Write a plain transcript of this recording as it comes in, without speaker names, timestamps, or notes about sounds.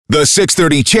The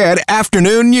 6:30 CHED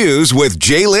Afternoon News with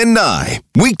Jaylen Nye.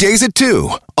 Weekdays at 2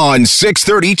 on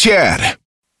 6:30 CHED.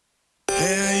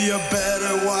 Yeah, you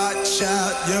better watch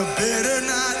out. You better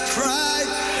not cry.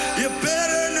 You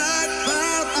better not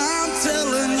pout. I'm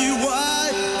telling you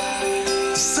why.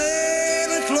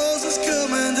 Santa Claus is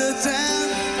coming to town.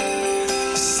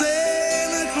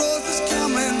 Santa Claus is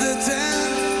coming to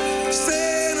town.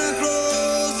 Santa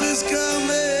Claus is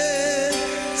coming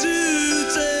to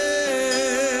town.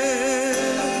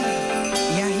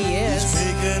 Yeah, he is. He's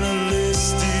making a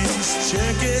list. He's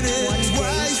checking it 20 days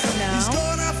twice. from now. He's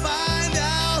gonna find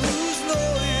out who's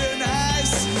naughty or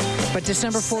nice. But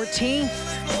December 14th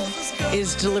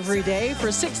is delivery day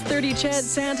for 6:30 CHED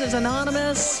Santa's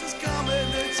Anonymous.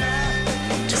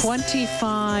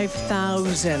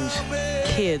 25,000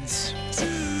 kids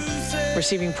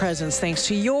receiving presents thanks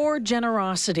to your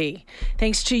generosity.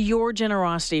 Thanks to your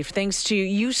generosity. Thanks to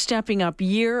you stepping up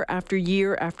year after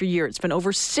year after year. It's been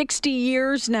over 60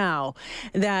 years now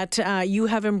that you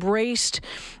have embraced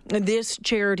this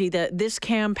charity, this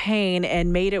campaign,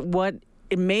 and made it what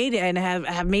it made and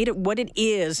have made it what it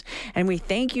is. And we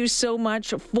thank you so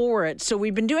much for it. So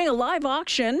we've been doing a live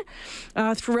auction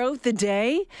throughout the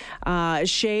day.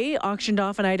 Shay auctioned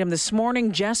off an item this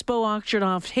morning. Jespo auctioned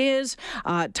off his.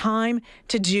 Time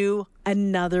to do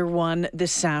another one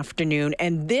this afternoon.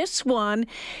 And this one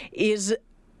is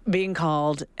being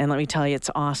called, and let me tell you, it's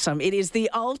awesome. It is the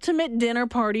ultimate dinner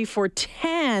party for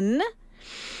 10,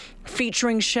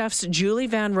 featuring chefs Julie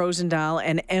Van Rosendaal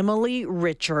and Emily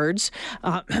Richards.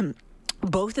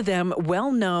 Both of them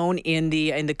well known in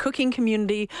the cooking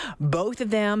community. Both of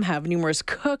them have numerous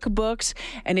cookbooks,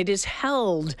 and it is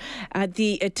held at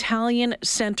the Italian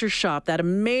Center Shop, that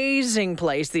amazing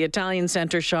place, the Italian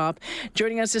Center Shop.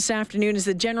 Joining us this afternoon is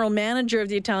the general manager of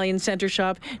the Italian Center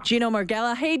Shop, Gino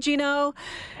Margella. Hey, Gino.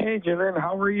 Hey, Jalen,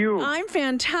 how are you? I'm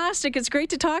fantastic. It's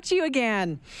great to talk to you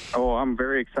again. Oh, I'm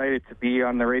very excited to be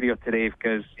on the radio today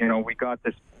because, we got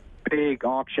this big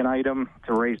auction item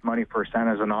to raise money for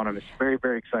Santa's Anonymous. Very,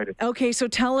 very excited. Okay, so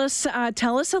tell us a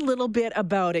little bit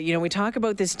about it. We talk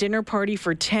about this dinner party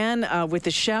for 10 with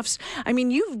the chefs. I mean,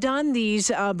 you've done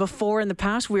these before in the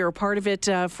past. We were a part of it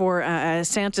for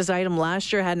Santa's item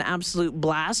last year. Had an absolute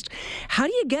blast. How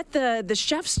do you get the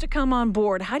chefs to come on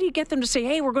board? How do you get them to say,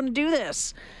 hey, we're going to do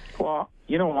this? Well,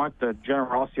 you know what? The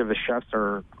generosity of the chefs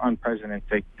are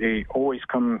unprecedented. They always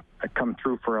come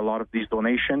through for a lot of these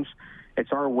donations.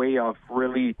 It's our way of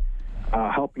really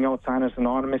helping out Santa's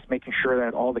Anonymous, making sure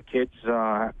that all the kids,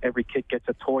 every kid gets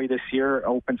a toy this year,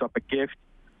 opens up a gift.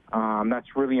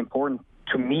 That's really important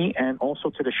to me and also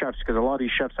to the chefs, because a lot of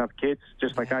these chefs have kids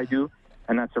just like I do,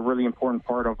 and that's a really important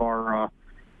part of our,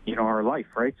 our life,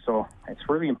 right? So it's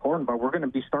really important, but we're going to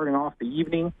be starting off the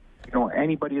evening.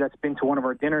 Anybody that's been to one of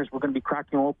our dinners, we're going to be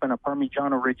cracking open a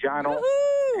Parmigiano Reggiano.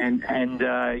 Woo-hoo! And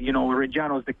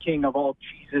Reggiano is the king of all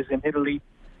cheeses in Italy.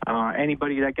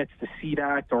 Anybody that gets to see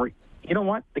that, or you know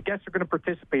what, the guests are going to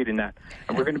participate in that.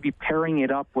 And we're going to be pairing it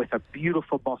up with a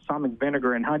beautiful balsamic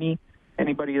vinegar and honey.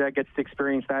 Anybody that gets to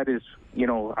experience that is,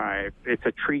 it's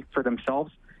a treat for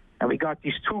themselves. And we got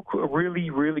these two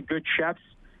really, really good chefs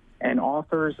and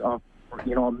authors of,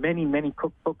 many, many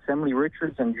cookbooks, Emily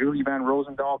Richards and Julie Van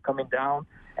Rosendaal, coming down.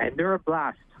 And they're a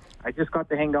blast. I just got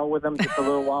to hang out with them just a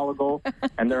little while ago,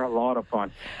 and they're a lot of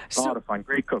fun.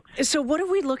 Great cooks. So what are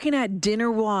we looking at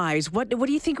dinner-wise? What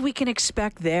do you think we can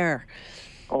expect there?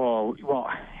 Oh, well,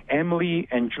 Emily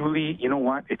and Julie, you know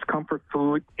what? It's comfort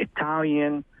food,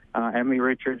 Italian. Emily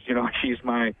Richards, she's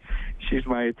my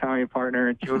Italian partner.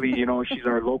 And Julie, she's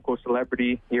our local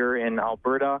celebrity here in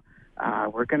Alberta.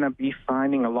 We're going to be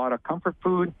finding a lot of comfort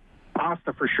food.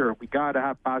 Pasta for sure. We got to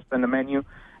have pasta in the menu.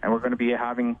 And we're going to be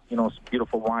having, some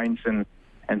beautiful wines and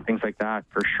things like that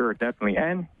for sure, definitely.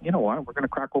 And you know what? We're going to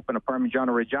crack open a Parmigiano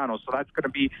Reggiano. So that's going to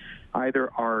be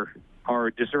either our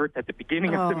dessert at the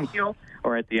beginning of the meal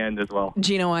or at the end as well.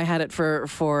 Gino, I had it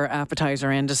for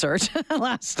appetizer and dessert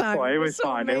last time. Oh, it was so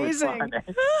fun. amazing. It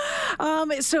was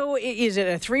fun. So is it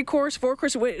a 3-course,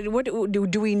 4-course? What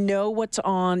do we know what's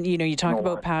on? You talk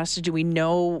about pasta. Do we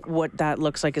know what that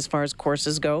looks like as far as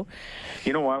courses go?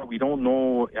 You know what? We don't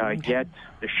know yet.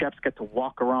 The chefs get to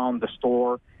walk around the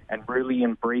store and really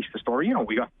embrace the store.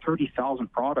 We got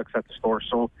 30,000 products at the store,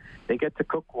 so they get to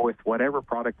cook with whatever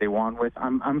product they want with.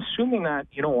 I'm assuming that,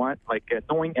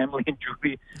 knowing Emily and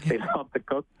Julie, they love to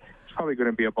cook. probably going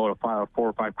to be about a 4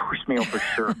 or 5 course meal for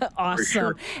sure. Awesome. For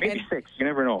sure. Maybe 6. You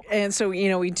never know. And so,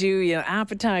 we do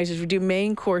appetizers, we do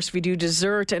main course, we do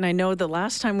dessert. And I know the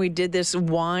last time we did this,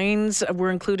 wines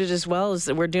were included as well.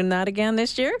 We're doing that again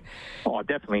this year? Oh,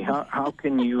 definitely. How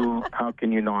can you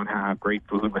not have great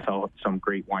food without some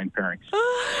great wine pairings?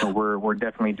 So we're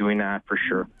definitely doing that for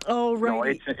sure. Oh,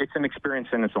 right. No, it's an experience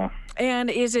in its own. And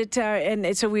is it?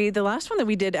 And so the last one that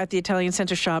we did at the Italian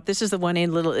Center shop. This is the one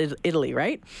in Little Italy,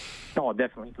 right? Oh,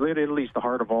 definitely. Little Italy's the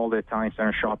heart of all the Italian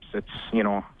Center shops. It's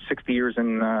 60 years,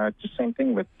 and just same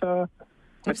thing with the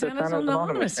Santa's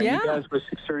Anonymous. Yeah. And you guys with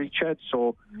 630 Ched,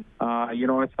 so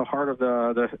it's the heart of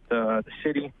the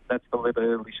city. That's the Little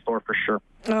Italy store for sure.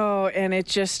 Oh, and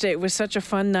it was such a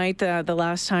fun night the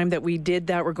last time that we did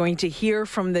that. We're going to hear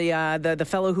from the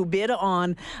fellow who bid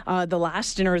on the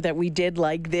last dinner that we did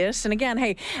like this. And again,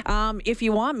 hey, if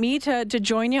you want me to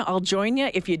join you, I'll join you.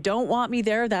 If you don't want me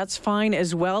there, that's fine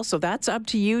as well. So that's up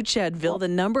to you, Chedville. The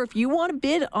number, if you want to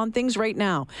bid on things right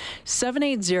now,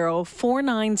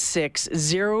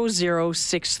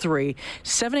 780-496-0063.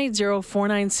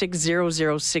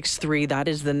 780-496-0063. That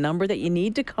is the number that you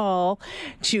need to call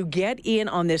to get in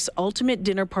on this ultimate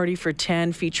dinner party for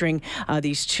 10, featuring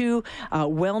these two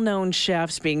well-known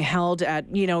chefs being held at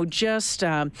a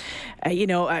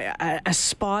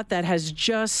spot that has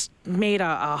just made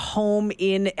a home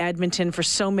in Edmonton for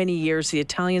so many years. The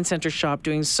Italian Center shop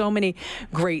doing so many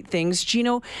great things.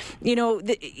 Gino,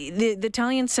 the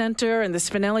Italian Center and the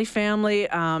Spinelli family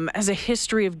has a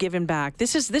history of giving back.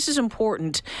 This is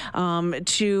important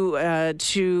to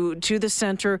the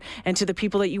center and to the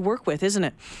people that you work with, isn't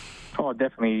it? Oh,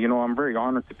 definitely. I'm very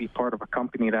honored to be part of a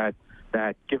company that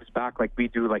gives back like we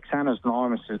do, like Santa's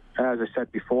Anonymous, as I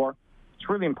said before. It's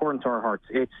really important to our hearts.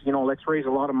 It's, let's raise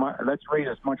let's raise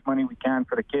as much money we can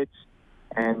for the kids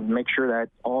and make sure that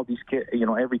all these kids,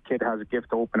 every kid has a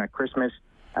gift to open at Christmas.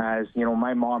 As,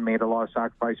 my mom made a lot of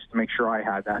sacrifices to make sure I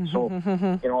had that. So,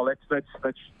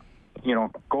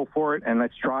 let's go for it and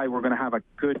let's try. We're going to have a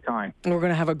good time. We're going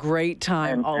to have a great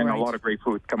time. And a lot of great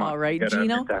food. Come on. All right,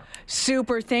 Gino.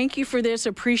 Super. Thank you for this.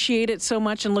 Appreciate it so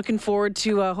much and looking forward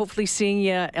to hopefully seeing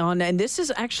you on. And this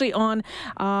is actually on,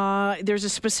 there's a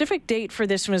specific date for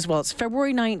this one as well. It's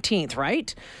February 19th,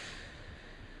 right?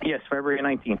 Yes, February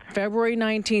 19th. February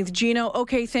 19th. Gino,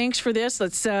 okay, thanks for this.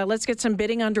 Let's get some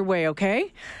bidding underway,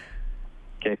 okay?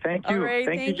 Okay, thank you. All right,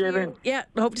 thank you, Jalen. Yeah,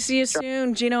 hope to see you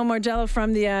soon. Gino Margello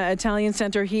from the Italian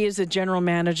Center. He is the general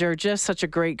manager, just such a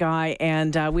great guy,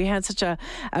 and we had such a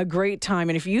great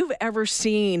time. And if you've ever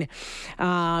seen,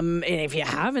 and if you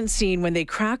haven't seen, when they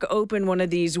crack open one of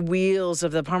these wheels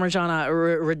of the Parmigiano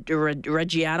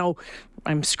Reggiano,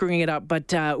 I'm screwing it up,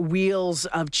 but wheels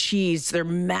of cheese. They're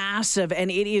massive, and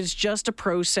it is just a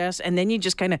process. And then you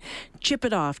just kind of chip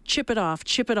it off,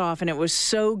 and it was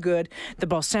so good. The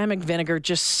balsamic vinegar,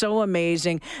 just so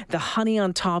amazing. The honey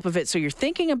on top of it. So you're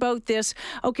thinking about this.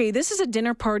 Okay, this is a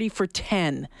dinner party for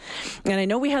 10. And I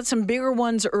know we had some bigger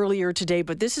ones earlier today,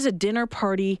 but this is a dinner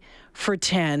party for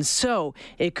 10. So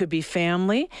it could be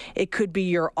family. It could be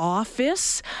your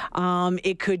office.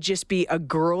 It could just be a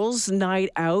girls'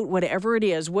 night out, whatever it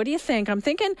is. What do you think? I'm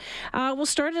thinking we'll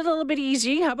start it a little bit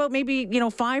easy. How about maybe,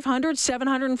 $500,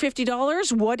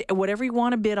 $750? Whatever you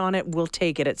want to bid on it, we'll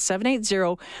take it at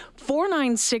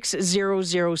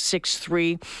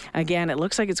 780-496-0063. Again, it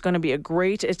looks like it's going to be a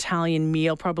great Italian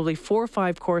meal, probably 4 or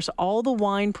 5 course, all the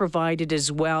wine provided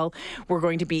as well. We're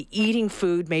going to be eating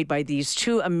food made by these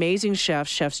two amazing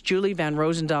chefs Julie Van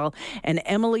Rosendaal and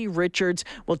Emily Richards.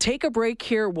 We'll take a break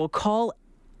here. We'll call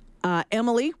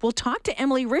Emily. We'll talk to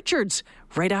Emily Richards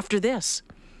right after this.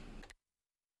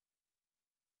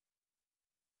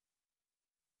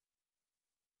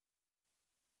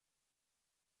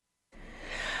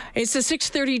 It's the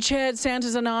 6:30 Ched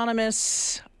Santa's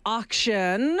Anonymous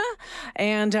auction,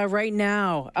 and right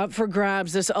now up for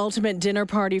grabs this ultimate dinner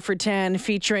party for 10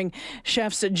 featuring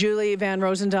chefs Julie Van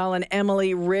Rosendaal and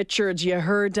Emily Richards. You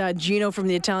heard Gino from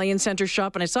the Italian Center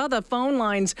shop, and I saw the phone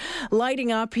lines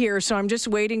lighting up here, so I'm just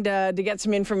waiting to get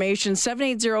some information.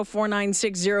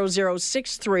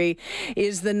 780-496-0063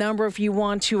 is the number if you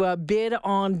want to bid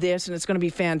on this, and it's going to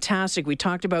be fantastic. We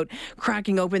talked about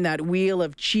cracking open that wheel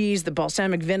of cheese, the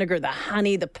balsamic vinegar, the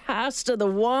honey, the pasta, the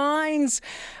wines.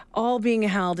 all being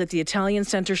held at the Italian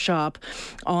Center Shop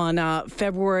on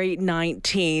February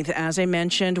 19th. As I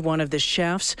mentioned, one of the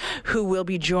chefs who will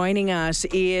be joining us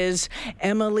is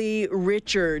Emily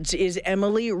Richards.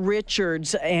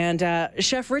 And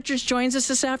Chef Richards joins us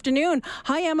this afternoon.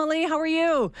 Hi, Emily. How are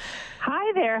you?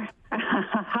 Hi there.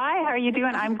 Hi, how are you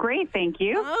doing? I'm great, thank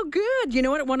you. Oh, good. You know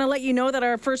what? I want to let you know that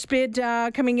our first bid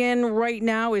coming in right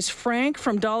now is Frank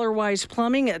from Dollar Wise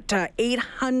Plumbing at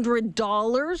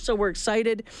 $800. So we're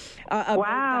excited about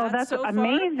wow, that that's so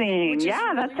amazing. Far,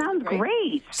 yeah, really that sounds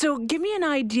great. So give me an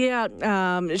idea,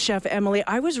 Chef Emily.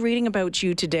 I was reading about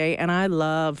you today, and I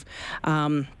love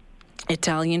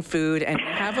Italian food, and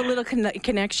I have a little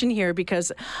connection here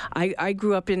because I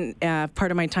grew up in part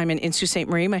of my time in Sault Ste.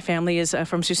 Marie. My family is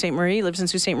from Sault Ste. Marie, lives in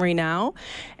Sault Ste. Marie now.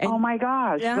 And, oh my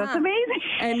gosh, that's amazing.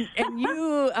 And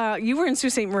you were in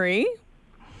Sault Ste. Marie?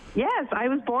 Yes, I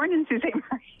was born in Sault Ste.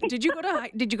 Marie. Did you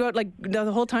go like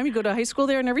the whole time? You go to high school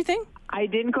there and everything? I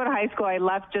didn't go to high school. I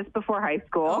left just before high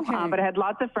school, but I had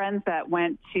lots of friends that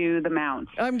went to the Mount.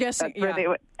 I'm guessing,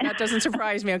 that doesn't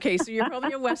surprise me. Okay, so you're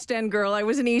probably a West End girl. I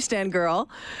was an East End girl.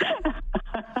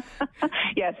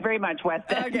 Yes, very much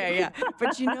West End. Okay, yeah.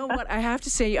 But you know what? I have to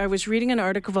say, I was reading an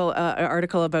article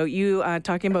about you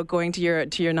talking about going to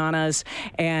your nana's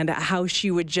and how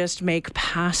she would just make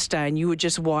pasta, and you would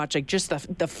just watch like just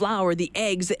the flour, the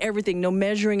eggs, everything, no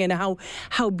measuring, and how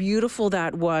beautiful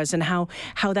that was, and how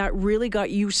that really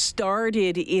got you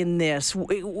started in this.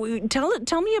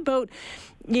 Tell me about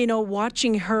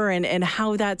watching her and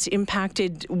how that's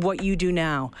impacted what you do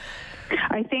now.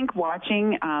 I think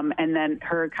watching and then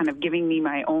her kind of giving me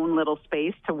my own little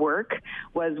space to work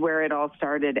was where it all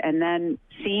started. And then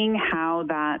seeing how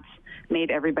that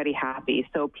made everybody happy.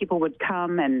 So people would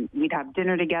come and we'd have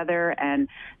dinner together, and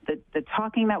the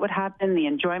talking that would happen, the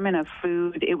enjoyment of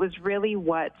food, it was really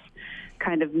what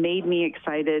kind of made me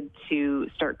excited to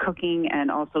start cooking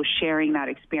and also sharing that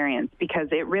experience, because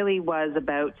it really was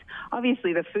about,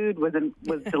 obviously the food was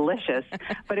delicious,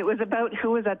 but it was about who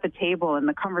was at the table and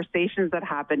the conversations that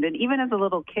happened. And even as a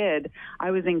little kid, I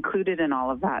was included in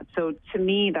all of that. So to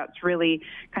me, that's really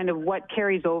kind of what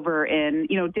carries over in,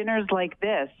 dinners like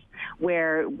this,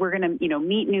 where we're going to,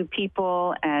 meet new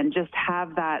people and just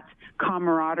have that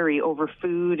camaraderie over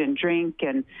food and drink,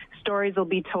 and stories will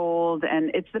be told,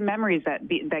 and it's the memories that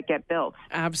get built.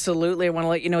 Absolutely. I want to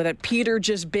let you know that Peter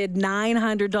just bid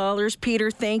 $900.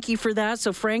 Peter, thank you for that.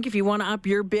 So Frank, if you want to up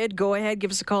your bid, go ahead, give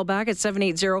us a call back at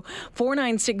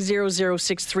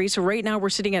 780-496-0063. So right now we're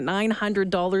sitting at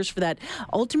 $900 for that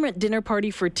ultimate dinner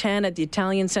party for 10 at the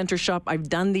Italian Center Shop. I've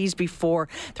done these before.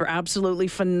 They're absolutely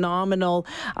phenomenal.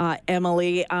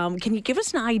 Emily, can you give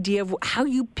us an idea of how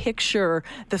you picture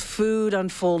the food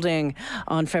unfolding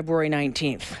on February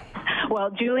 19th? Well,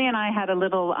 Julie and I had a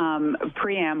little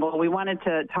preamble. We wanted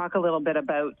to talk a little bit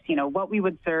about, what we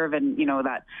would serve and,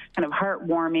 that kind of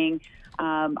heartwarming.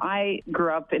 I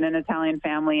grew up in an Italian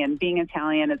family, and being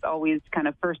Italian is always kind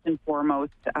of first and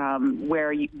foremost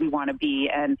where we want to be.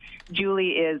 And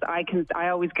Julie is, I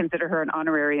always consider her an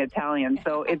honorary Italian,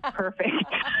 so it's perfect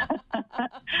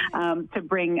to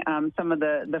bring some of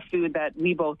the food that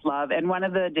we both love. And one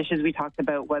of the dishes we talked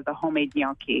about was a homemade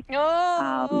gnocchi.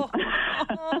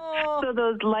 So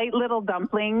those light little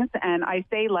dumplings, and I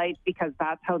say light because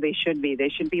that's how they should be. They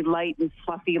should be light and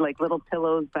fluffy, like little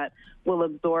pillows that will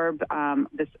absorb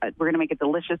this. We're going to make a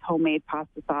delicious homemade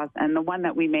pasta sauce, and the one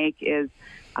that we make is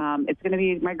it's going to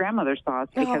be my grandmother's sauce,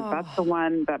 because that's the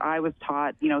one that I was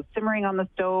taught. Simmering on the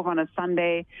stove on a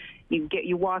Sunday,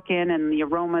 you walk in and the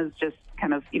aromas just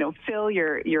kind of fill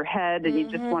your head, and you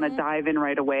just want to dive in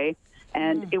right away.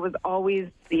 And it was always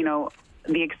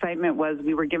the excitement was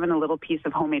we were given a little piece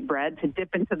of homemade bread to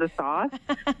dip into the sauce.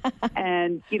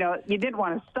 And, you didn't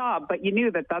want to stop, but you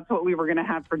knew that that's what we were going to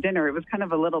have for dinner. It was kind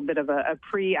of a little bit of a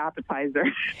pre-appetizer.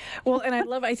 Well, and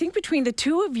I think between the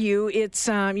two of you, it's,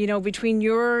 between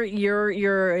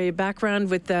your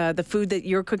background with the food that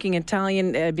you're cooking,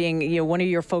 Italian being, one of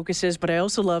your focuses, but I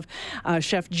also love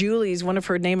Chef Julie's, one of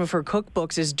her name of her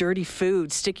cookbooks is Dirty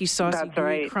Food, sticky, saucy,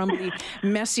 gooey, crumbly,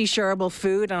 messy, shareable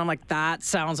food. And I'm like, that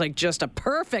sounds like just a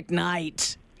perfect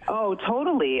night. Oh,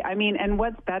 totally. I mean, and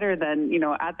what's better than,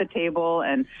 at the table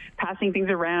and passing things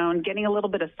around, getting a little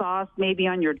bit of sauce maybe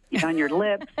on your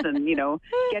lips and,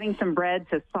 getting some bread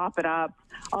to sop it up,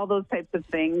 all those types of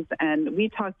things. And we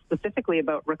talked specifically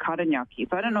about ricotta gnocchi.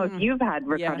 So I don't know if you've had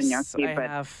ricotta gnocchi, but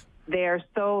have. They are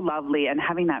so lovely, and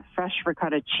having that fresh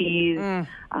ricotta cheese. And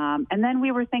then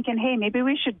we were thinking, hey, maybe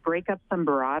we should break up some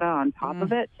burrata on top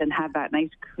of it and have that nice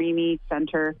creamy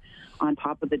center on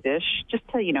top of the dish, just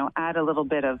to, add a little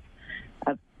bit of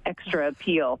extra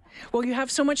appeal. Well, you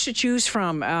have so much to choose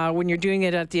from when you're doing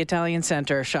it at the Italian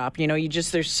Center shop. You know,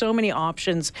 there's so many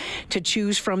options to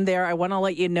choose from there. I want to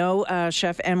let you know,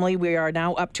 Chef Emily, we are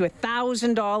now up to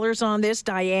 $1,000 on this.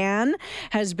 Diane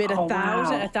has bid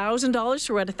 $1,000,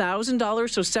 so we're at $1,000.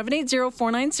 So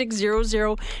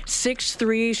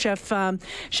 780-496-0063.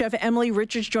 Chef Emily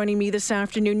Richards joining me this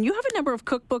afternoon. You have a number of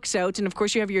cookbooks out, and of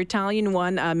course you have your Italian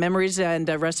one, Memories and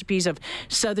Recipes of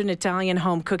Southern Italian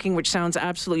Home Cooking, which sounds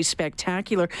absolutely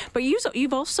spectacular. But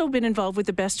you've also been involved with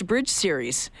the Best of Bridge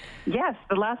series. Yes,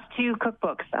 the last two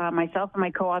cookbooks, myself and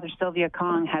my co-author Sylvia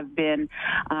Kong have been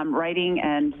writing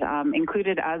and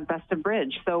included as Best of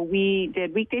Bridge. So we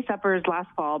did weekday suppers last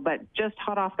fall, but just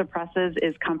hot off the presses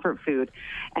is comfort food.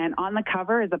 And on the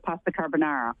cover is a pasta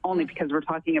carbonara, only because we're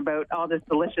talking about all this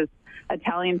delicious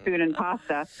Italian food and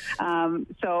pasta.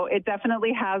 So it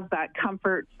definitely has that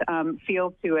comfort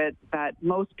feel to it that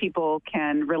most people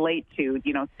can relate to,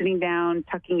 you know, sitting down,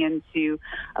 tucking into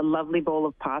a lovely bowl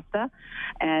of pasta.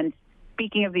 And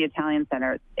speaking of the Italian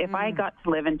Center, if I got to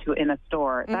live in a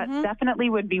store, that definitely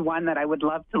would be one that I would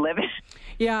love to live in.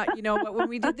 Yeah, you know, when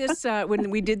we did this,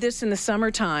 in the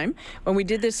summertime,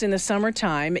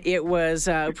 it was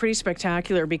pretty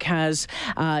spectacular because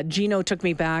Gino took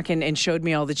me back and showed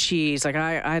me all the cheese. Like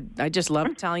I just love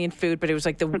Italian food, but it was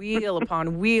like the wheel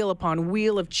upon wheel upon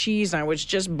wheel of cheese, and I was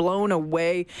just blown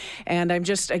away. And I'm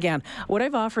just, again, what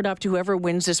I've offered up to whoever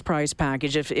wins this prize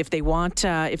package, if they want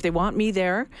me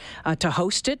there to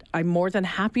host it, I'm more than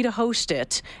happy to host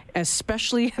it,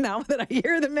 especially now that I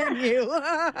hear the menu.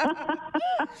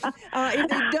 If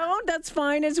they don't, that's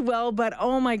fine as well. But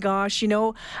oh my gosh, you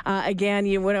know,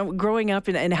 again, when I'm growing up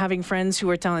and having friends who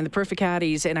are Italian, the Perfect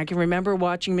Caddies, and I can remember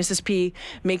watching Mrs. P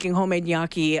making homemade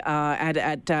gnocchi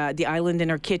at the island in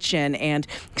her kitchen, and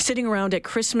sitting around at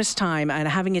Christmas time and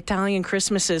having Italian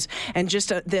Christmases, and just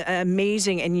the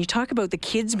amazing. And you talk about the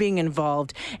kids being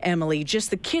involved, Emily, just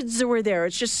the kids that were there.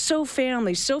 It's just so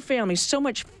family, so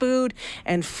much food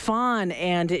and fun,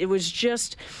 and it was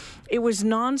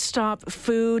nonstop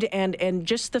food and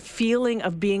just the feeling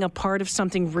of being a part of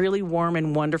something really warm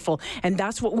and wonderful. And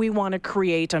that's what we want to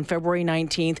create on February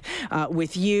 19th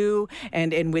with you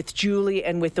and with Julie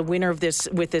and with the winner of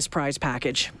this prize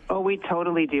package. Oh, we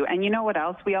totally do. And you know what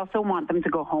else? We also want them to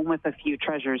go home with a few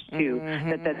treasures too,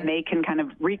 that they can kind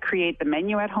of recreate the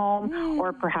menu at home,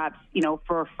 or perhaps, you know,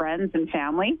 for friends and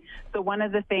family. So one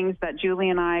of the things that Julie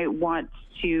and I want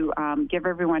to give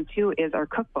everyone too is our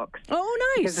cookbooks.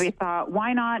 Oh, nice. Because we thought,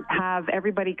 why not have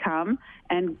everybody come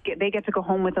and they get to go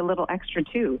home with a little extra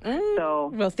too.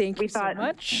 So well, thank you so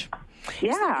much.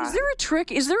 Yeah. Is there a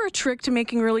trick? Is there a trick to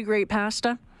making really great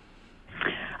pasta?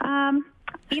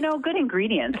 You know, good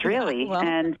ingredients, really, Well.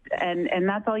 and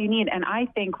that's all you need. And I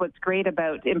think what's great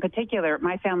about, in particular,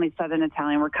 my family's Southern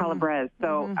Italian, we're Calabrese,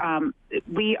 so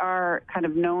we are kind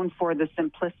of known for the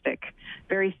simplistic,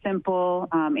 very simple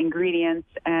ingredients,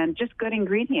 and just good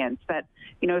ingredients that,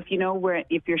 you know, if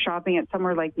you're shopping at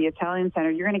somewhere like the Italian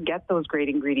Center, you're going to get those great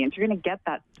ingredients. You're going to get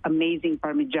that amazing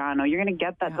Parmigiano. You're going to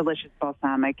get that delicious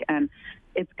balsamic, and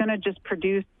it's going to just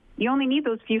produce. You only need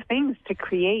those few things to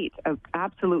create an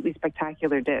absolutely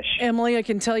spectacular dish. Emily, I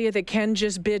can tell you that Ken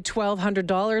just bid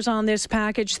 $1,200 on this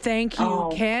package. Thank you,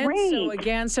 Ken. Great. So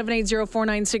again,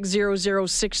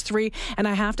 780-496-0063. And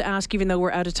I have to ask, even though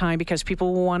we're out of time, because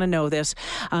people will want to know this,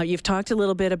 you've talked a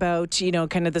little bit about, you know,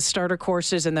 kind of the starter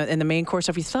courses and the main course.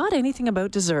 Have you thought anything about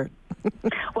dessert?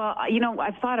 Well, you know,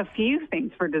 I've thought a few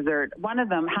things for dessert. One of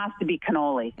them has to be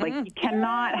cannoli. Like, you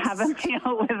cannot have a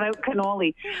meal without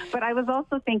cannoli. But I was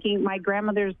also thinking my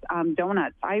grandmother's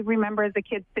donuts. I remember as a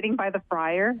kid sitting by the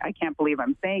fryer. I can't believe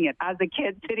I'm saying it. As a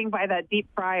kid sitting by that deep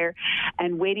fryer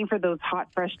and waiting for those hot,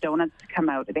 fresh donuts to come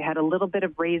out. They had a little bit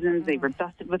of raisins. They were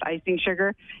dusted with icing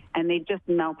sugar, and they just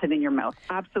melted in your mouth.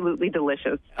 Absolutely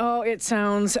delicious. Oh, it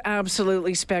sounds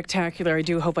absolutely spectacular. I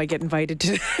do hope I get invited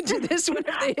to this one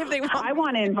if they want. I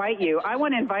want to invite you.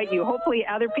 Hopefully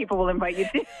other people will invite you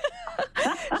too.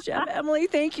 Chef Emily,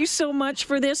 thank you so much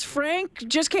for this. Frank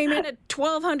just came in at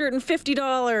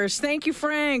 $1,250. Thank you,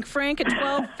 Frank. Frank at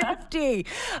 $1,250.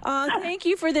 Thank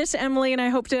you for this, Emily, and I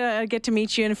hope to get to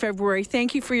meet you in February.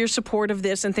 Thank you for your support of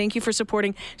this, and thank you for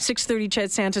supporting 630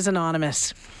 Ched Santa's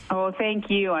Anonymous. Oh, thank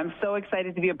you. I'm so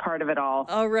excited to be a part of it all.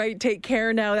 All right, take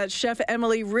care now. That's Chef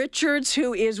Emily Richards,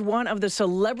 who is one of the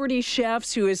celebrity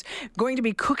chefs who is going to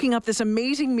be cooking up up this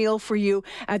amazing meal for you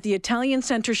at the Italian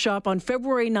Center Shop on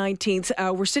February 19th.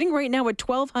 We're sitting right now at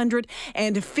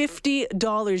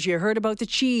 $1,250. You heard about the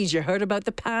cheese. You heard about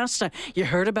the pasta. You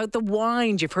heard about the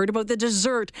wines. You've heard about the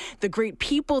dessert. The great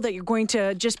people that you're going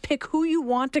to just pick who you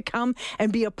want to come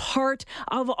and be a part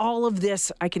of all of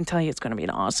this. I can tell you it's going to be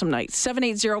an awesome night.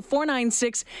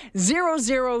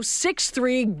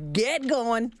 780-496-0063. Get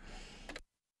going.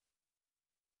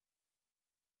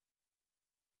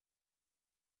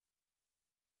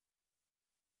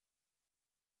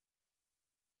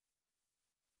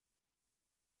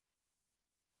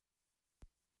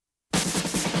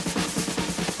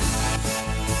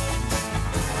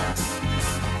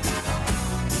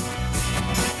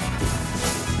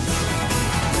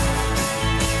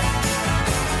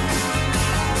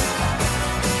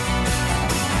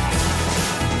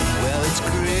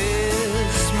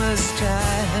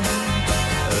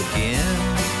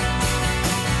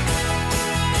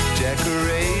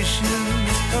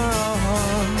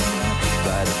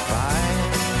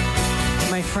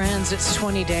 My friends, it's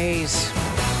 20 days.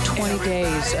 20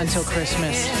 days until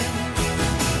Christmas.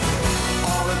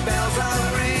 All the bells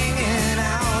are ringing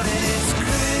out and it's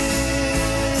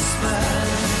Christmas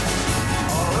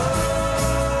all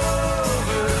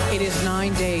over. It is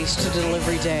 9 days to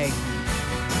delivery day.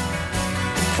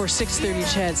 For 6:30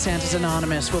 CHED, Santa's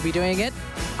Anonymous will be doing it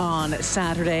on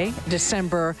Saturday,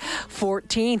 December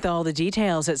 14th. All the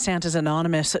details at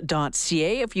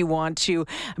santasanonymous.ca. If you want to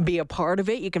be a part of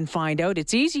it, you can find out.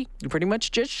 It's easy. You pretty much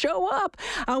just show up.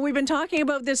 We've been talking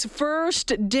about this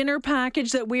first dinner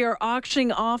package that we are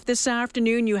auctioning off this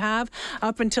afternoon. You have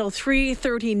up until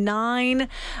 3:39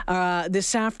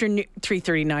 this afternoon.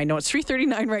 3:39. No, it's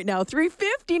 3:39 right now.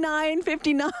 3:59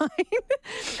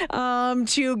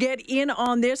 to get in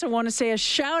on this. I want to say a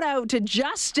shout out to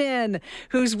Justin,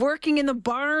 who's working in the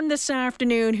barn this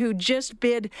afternoon, who just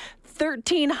bid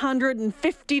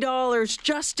 $1,350.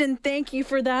 Justin, thank you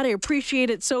for that. I appreciate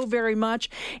it so very much.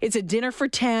 It's a dinner for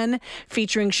 10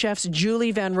 featuring chefs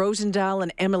Julie Van Rosendahl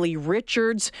and Emily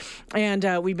Richards. And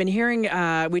we've been hearing,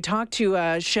 we talked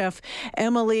to Chef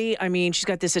Emily. I mean, she's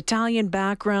got this Italian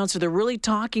background, so they're really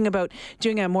talking about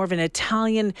doing a more of an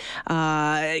Italian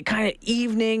kind of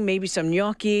evening, maybe some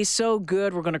gnocchi. So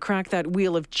good. We're going to crack that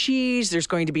wheel of cheese. There's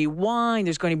going to be wine.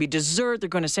 There's going to be dessert. They're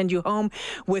going to send you home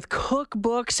with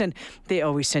cookbooks, and they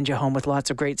always send you home with lots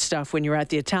of great stuff when you're at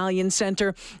the Italian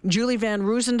Center. Julie Van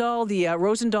Rosendahl,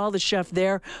 the chef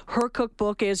there, her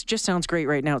cookbook just sounds great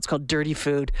right now. It's called Dirty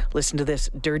Food. Listen to this.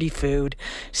 Dirty food.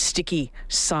 Sticky,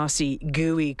 saucy,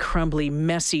 gooey, crumbly,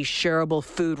 messy, shareable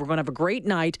food. We're going to have a great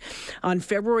night on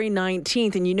February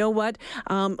 19th. And you know what?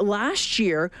 Last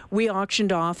year, we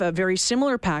auctioned off a very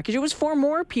similar package. It was for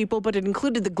more people, but it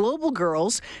included the Global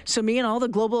Girls. So me and all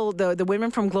the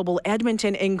women from Global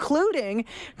Edmonton, including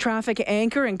traffic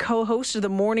anchor and co-host of the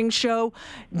morning show,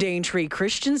 Daintree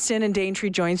Christensen. And Daintree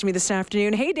joins me this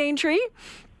afternoon. Hey, Daintree.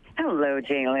 Hello,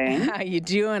 Jaylene. How you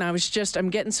doing? I'm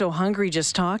getting so hungry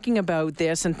just talking about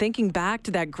this and thinking back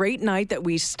to that great night that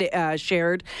we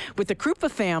shared with the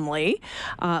Krupa family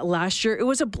last year. It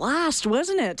was a blast,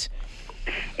 wasn't it?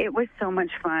 It was so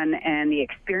much fun, and the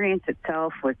experience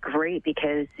itself was great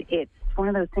because it's one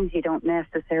of those things you don't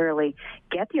necessarily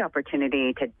get the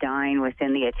opportunity to dine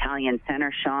within the Italian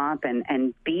Center Shop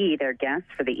and be their guest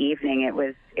for the evening. It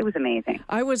was amazing.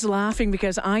 I was laughing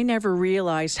because I never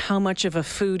realized how much of a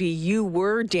foodie you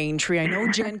were, Daintree. I know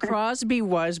Jen Crosby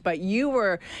was, but you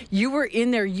were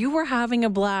in there. You were having a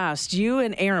blast. You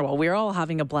and Aaron, well, we were all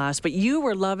having a blast, but you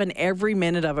were loving every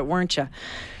minute of it, weren't you?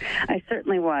 I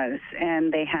certainly was.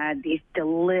 And they had these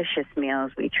delicious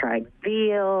meals. We tried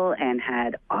veal and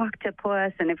had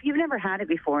octopus. And if you've never had it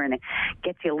before and it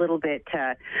gets you a little bit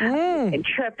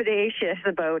trepidatious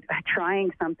about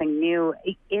trying something new,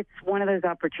 it's one of those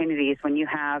opportunities when you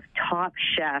have top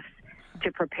chefs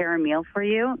to prepare a meal for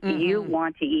you. You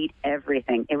want to eat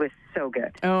everything. It was so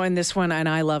good. Oh, and this one, and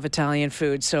I love Italian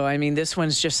food, so I mean, this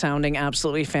one's just sounding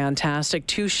absolutely fantastic.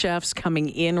 2 chefs coming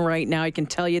in right now. I can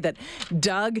tell you that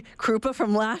Doug Krupa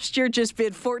from last year just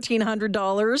bid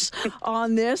 $1,400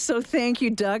 on this, so thank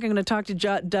you, Doug. I'm going to talk to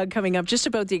Doug coming up just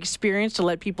about the experience to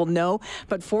let people know,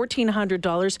 but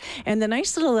 $1,400, and the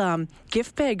nice little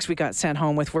gift bags we got sent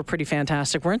home with were pretty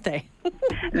fantastic, weren't they?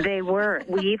 They were.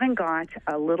 We even got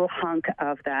a little hunk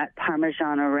of that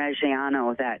Parmigiano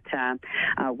Reggiano that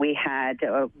we had,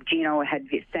 Gino had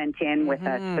sent in with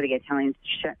us for the Italian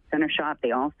Center Shop.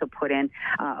 They also put in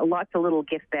lots of little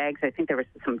gift bags. I think there was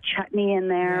some chutney in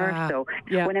there. Yeah. So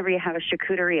whenever you have a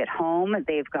charcuterie at home,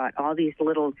 they've got all these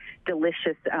little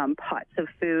delicious pots of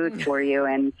food for you.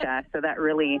 And so that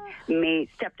really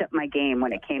stepped up my game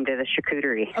when it came to the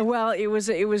charcuterie. Well, it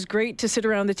was great to sit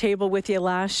around the table with you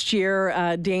last year,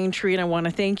 Daintree, and I want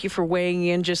to thank you for weighing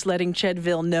in, just letting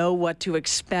Chedville know what to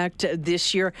expect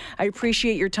this year. I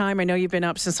appreciate your time. I know you've been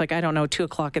up since 2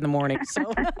 o'clock in the morning.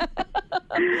 So.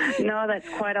 No, that's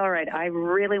quite all right. I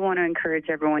really want to encourage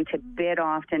everyone to bid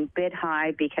often, bid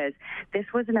high, because this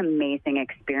was an amazing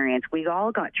experience. We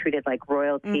all got treated like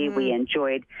royalty. We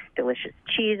enjoyed delicious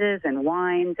cheeses and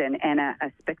wines and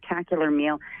a spectacular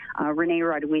meal. Renee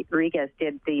Rodriguez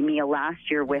did the meal last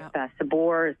year with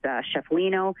Sabor's Chef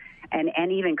Lino,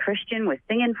 and even Christian was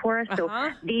singing for us. So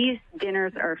these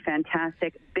dinners are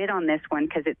fantastic. Bid on this one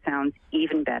because it sounds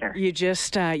even better. You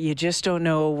just don't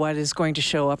know what is going to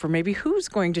show up, or maybe who's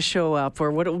going to show up,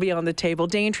 or what will be on the table.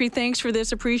 Daintree, thanks for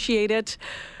this. Appreciate it.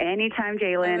 Anytime,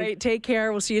 Jalen. All right, take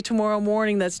care. We'll see you tomorrow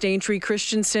morning. That's Daintree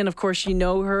Christensen. Of course, you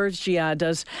know her. She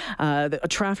does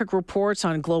traffic reports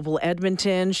on Global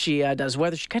Edmonton. She does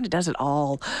weather. She kind of does it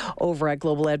all over at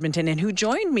Global Edmonton, and who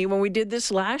joined me when we did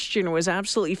this last year, and it was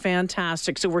absolutely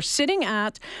fantastic. So we're sitting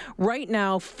at, right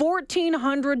now,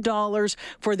 $1,400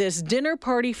 for this dinner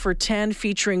party for 10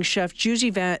 featuring Chef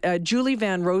Julie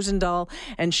Van Rosendaal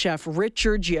and Chef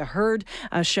Richards. You heard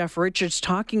Chef Richards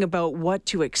talking about what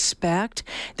to expect.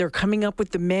 They're coming up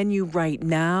with the menu right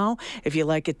now. If you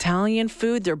like Italian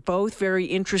food, they're both very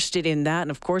interested in that.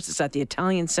 And of course, it's at the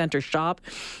Italian Center Shop.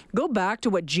 Go back to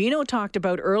what Gino talked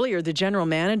about earlier, the general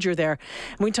manager there.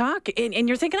 And we talk, and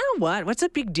you're thinking, oh, what's the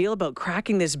big deal about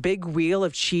cracking this big wheel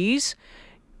of cheese?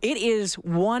 It is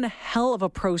one hell of a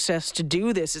process to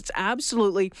do this. It's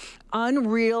absolutely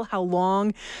unreal how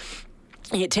long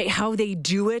how they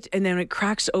do it, and then it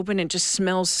cracks open and just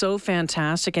smells so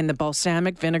fantastic. And the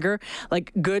balsamic vinegar,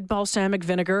 good balsamic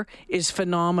vinegar, is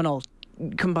phenomenal.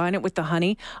 Combine it with the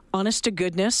honey. Honest to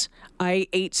goodness, I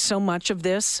ate so much of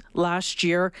this last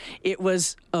year. It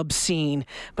was obscene.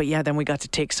 But yeah, then we got to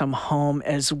take some home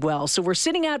as well. So we're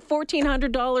sitting at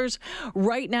 $1,400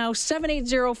 right now.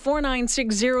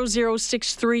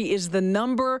 780-496-0063 is the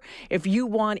number if you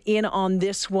want in on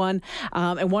this one.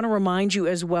 I want to remind you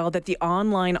as well that the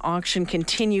online auction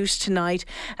continues tonight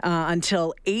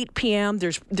until 8 p.m.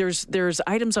 There's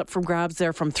items up for grabs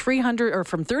there from $300 or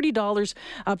from $30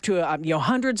 up to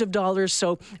hundreds of dollars.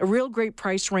 So a real great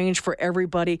price range for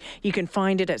everybody. You can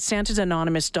find it at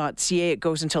santasanonymous.ca. It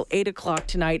goes until 8 o'clock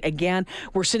tonight. Again,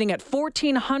 we're sitting at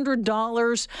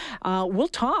 $1,400. We'll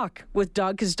talk with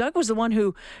Doug, because Doug was the one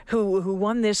who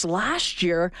won this last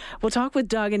year. We'll talk with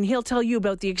Doug, and he'll tell you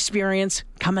about the experience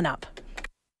coming up.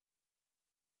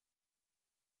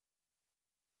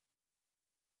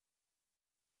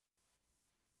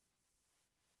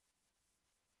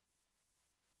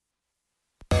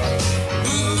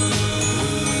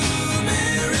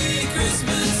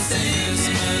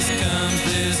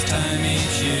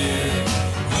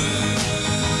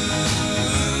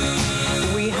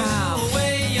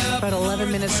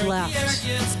 Minutes left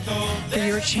for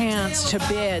your chance to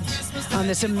bid on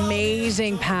this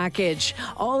amazing package,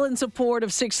 all in support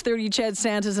of 630 Ched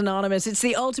Santa's Anonymous. It's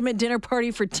the ultimate dinner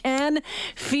party for 10,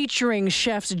 featuring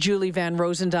chefs Julie Van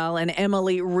Rosendaal and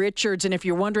Emily Richards. And if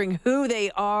you're wondering who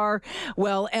they are,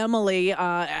 well, Emily,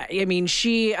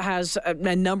 she has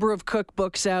a number of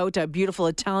cookbooks out, a beautiful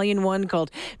Italian one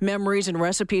called Memories and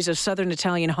Recipes of Southern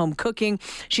Italian Home Cooking.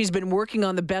 She's been working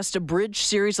on the Best of Bridge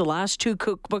series, the last 2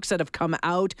 cookbooks that have come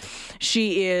out.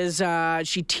 She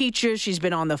teaches. She's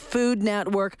been on the Food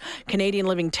Network, Canadian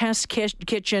Living Test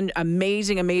Kitchen.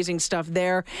 Amazing stuff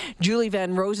there. Julie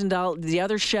Van Rosendaal, the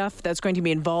other chef that's going to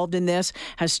be involved in this,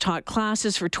 has taught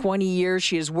classes for 20 years.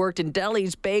 She has worked in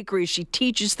delis, bakeries. She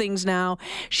teaches things now.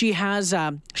 She has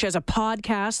a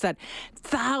podcast that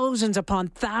thousands upon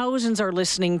thousands are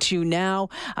listening to now.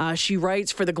 She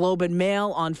writes for the Globe and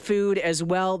Mail on food as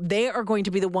well. They are going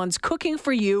to be the ones cooking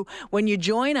for you when you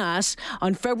join us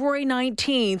on February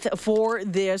 19th for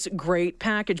this great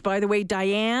package. By the way,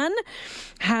 Diane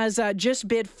has just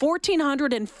bid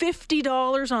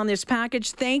 $1,450 on this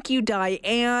package. Thank you,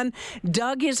 Diane.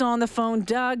 Doug is on the phone.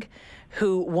 Doug,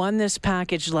 who won this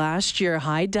package last year.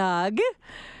 Hi, Doug.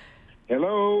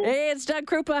 Hello. Hey, it's Doug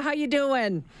Krupa. How you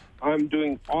doing? I'm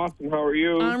doing awesome. How are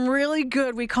you? I'm really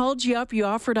good. We called you up. You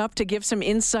offered up to give some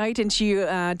insight into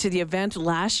to the event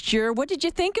last year. What did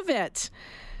you think of it?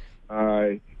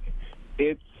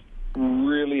 It's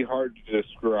really hard to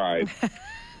describe.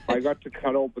 I got to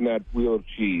cut open that wheel of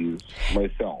cheese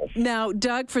myself. Now,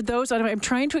 Doug, for those, I'm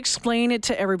trying to explain it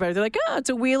to everybody. They're like, oh, it's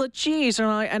a wheel of cheese.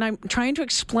 And I'm trying to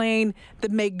explain the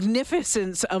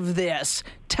magnificence of this.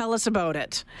 Tell us about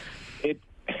it.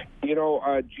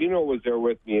 Gino was there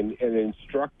with me and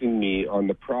instructing me on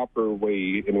the proper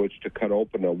way in which to cut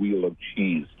open a wheel of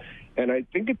cheese. And I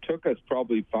think it took us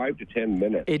probably 5 to 10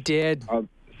 minutes. It did. Of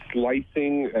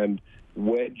slicing and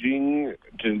wedging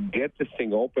to get this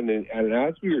thing open. And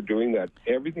as we were doing that,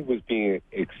 everything was being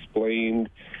explained,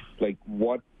 like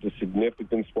what the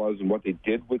significance was and what they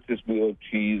did with this wheel of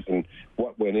cheese and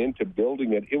what went into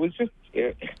building it. It was just,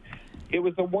 it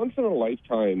was a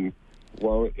once-in-a-lifetime.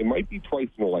 Well, it might be twice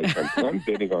in a lifetime. I'm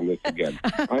bidding on this again.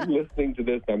 I'm listening to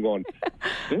this and I'm going,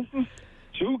 this is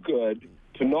too good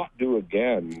to not do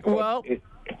again. Well,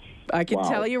 I can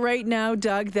tell you right now,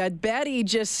 Doug, that Betty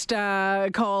just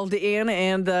called in,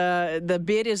 and the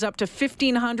bid is up to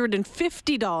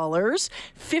 $1,550.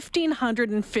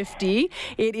 $1,550.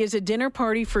 It is a dinner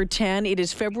party for 10. It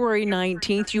is February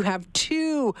 19th. You have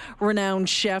 2 renowned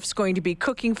chefs going to be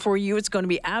cooking for you. It's going to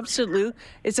be absolute.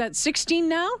 Is that 16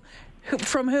 now?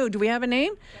 From who? Do we have a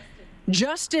name?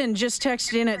 Justin just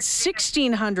texted in at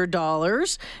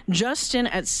 $1,600. Justin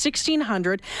at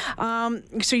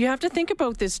 $1,600. So you have to think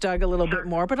about this, Doug, a little bit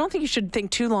more, but I don't think you should think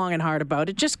too long and hard about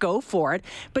it. Just go for it.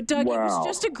 But, Doug, It was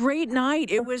just a great night.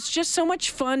 It was just so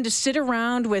much fun to sit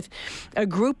around with a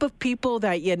group of people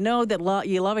that you know, that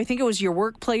you love. I think it was your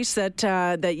workplace that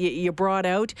you brought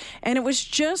out. And it was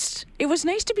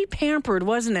nice to be pampered,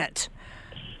 wasn't it?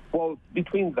 Well,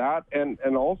 between that and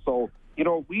also,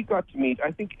 we got to meet,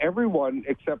 I think, everyone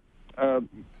except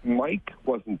Mike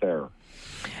wasn't there.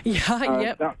 Yeah,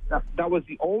 yep. That was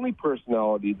the only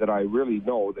personality that I really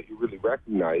know that you really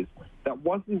recognize that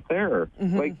wasn't there.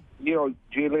 Mm-hmm. Like,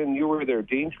 Jaylin, you were there.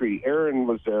 Daintree, Aaron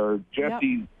was there.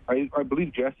 Jesse, yep. I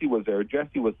believe Jesse was there.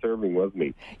 Jesse was serving, wasn't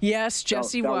he? Yes,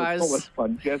 Jesse was. That was so much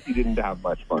fun. Jesse didn't have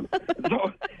much fun.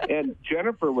 And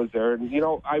Jennifer was there. And,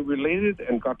 I related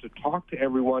and got to talk to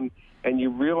everyone. And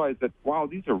you realize that, wow,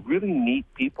 these are really neat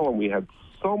people, and we had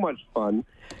so much fun.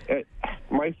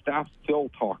 My staff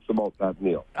still talks about that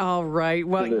meal. All right.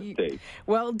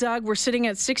 Well, Doug, we're sitting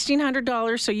at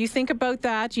 $1,600, so you think about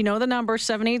that. You know the number,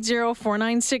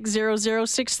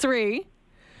 780-496-0063.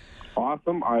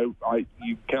 Awesome.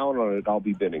 You count on it. I'll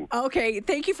be bidding. Okay.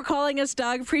 Thank you for calling us,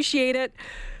 Doug. Appreciate it.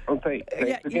 Okay.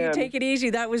 Thanks again. You take it easy.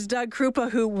 That was Doug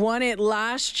Krupa, who won it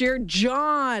last year.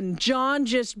 John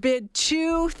just bid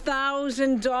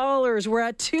 $2,000. We're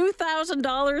at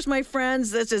 $2,000, my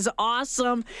friends. This is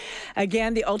awesome.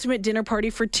 Again, the ultimate dinner party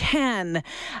for 10.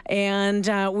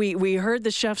 And we heard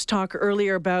the chefs talk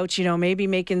earlier about, maybe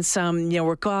making some,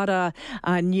 ricotta,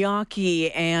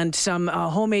 gnocchi, and some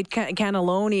homemade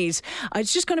cannellonis.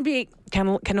 It's just going to be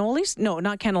cannolis? No,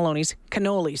 not cannellonis.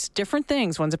 Cannolis. Different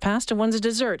things. One's a pasta, one's a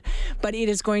dessert. But it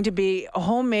is going to be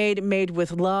homemade, made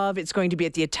with love. It's going to be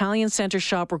at the Italian Center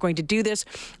Shop. We're going to do this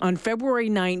on February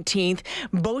 19th.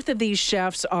 Both of these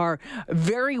chefs are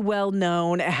very well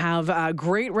known, have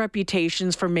great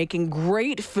reputations for making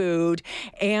great food,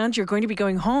 and you're going to be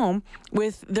going home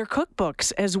with their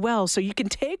cookbooks as well. So you can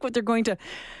take what they're going to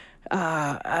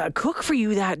cook for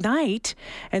you that night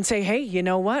and say, hey, you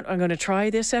know what? I'm going to try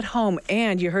this at home.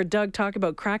 And you heard Doug talk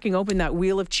about cracking open that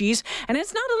wheel of cheese. And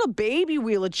it's not a little baby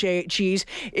wheel of cheese.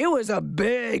 It was a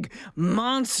big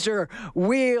monster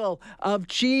wheel of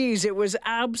cheese. It was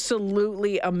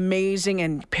absolutely amazing,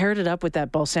 and paired it up with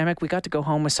that balsamic. We got to go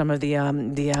home with some of the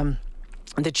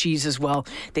cheese as well.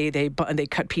 They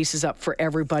cut pieces up for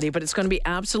everybody, but it's going to be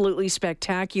absolutely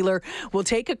spectacular. We'll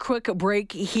take a quick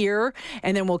break here,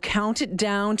 and then we'll count it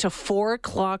down to 4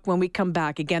 o'clock when we come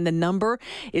back. Again, the number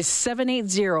is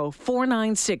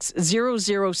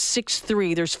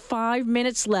 780-496-0063. There's 5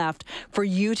 minutes left for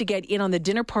you to get in on the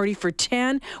dinner party for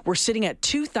 10. We're sitting at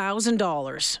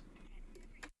 $2,000.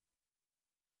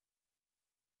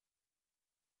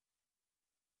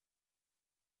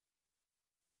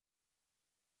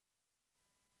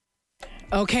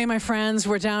 Okay, my friends,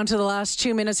 we're down to the last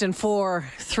 2 minutes and 4,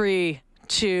 3,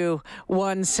 2,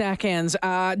 1 seconds.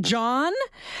 John,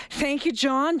 thank you,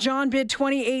 John. John bid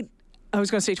 $28,000.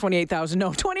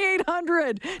 No,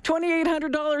 $2,800.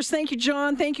 $2,800. Thank you,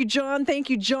 John. Thank you, John. Thank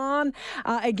you, John.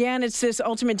 Again, it's this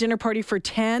ultimate dinner party for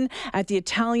 10 at the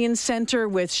Italian Center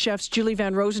with chefs Julie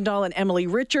Van Rosendahl and Emily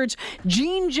Richards.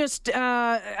 Jean's up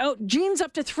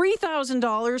to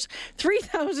 $3,000.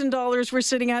 $3,000 we're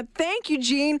sitting at. Thank you,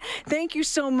 Jean. Thank you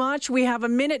so much. We have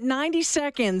 90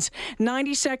 seconds.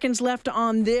 90 seconds left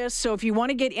on this. So if you want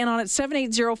to get in on it,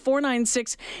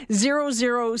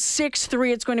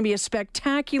 780-496-0063. It's going to be a spectacular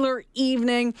spectacular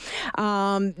evening.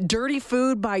 Dirty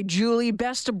Food by Julie,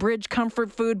 Best of Bridge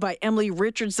Comfort Food by Emily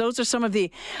Richards. Those are some of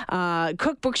the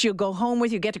cookbooks you'll go home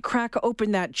with. You get to crack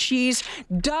open that cheese.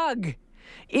 Doug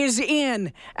is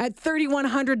in at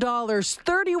 $3,100.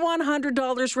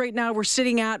 $3,100 right now we're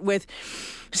sitting at with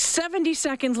 70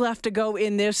 seconds left to go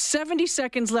in this. 70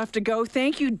 seconds left to go.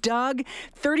 Thank you, Doug.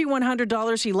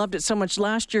 $3,100. He loved it so much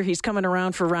last year. He's coming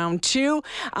around for round 2.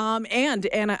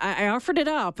 And I offered it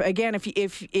up. Again,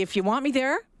 if you want me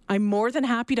there, I'm more than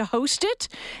happy to host it.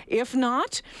 If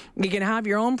not, you can have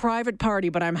your own private party,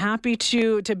 but I'm happy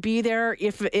to be there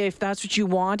if that's what you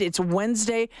want. It's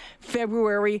Wednesday,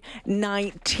 February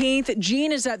 19th.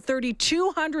 Jean is at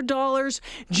 $3,200.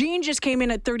 Jean just came in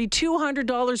at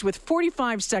 $3,200 with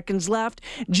 45 seconds left.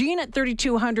 Jean at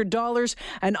 $3,200.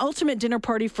 An ultimate dinner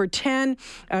party for 10.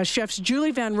 Chefs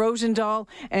Julie Van Rosendaal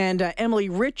and Emily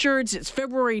Richards. It's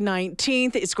February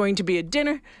 19th. It's going to be a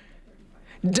dinner.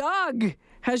 Doug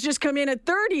has just come in at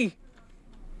 30.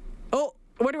 Oh,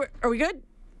 are we good?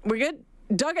 We're good?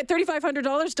 Doug at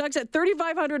 $3,500. Doug's at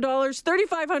 $3,500.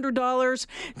 $3,500.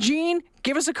 Jean,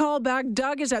 give us a call back.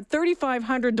 Doug is at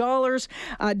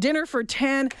 $3,500. Dinner for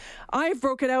 10. I've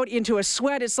broken out into a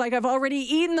sweat. It's like I've already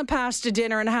eaten the pasta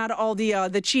dinner and had all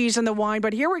the cheese and the wine.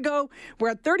 But here we go. We're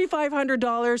at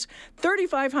 $3,500.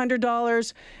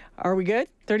 $3,500. Are we good?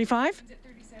 35?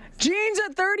 Jean's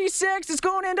at 36. It's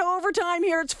going into overtime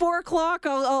here. It's 4 o'clock.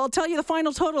 I'll tell you the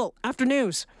final total after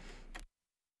news.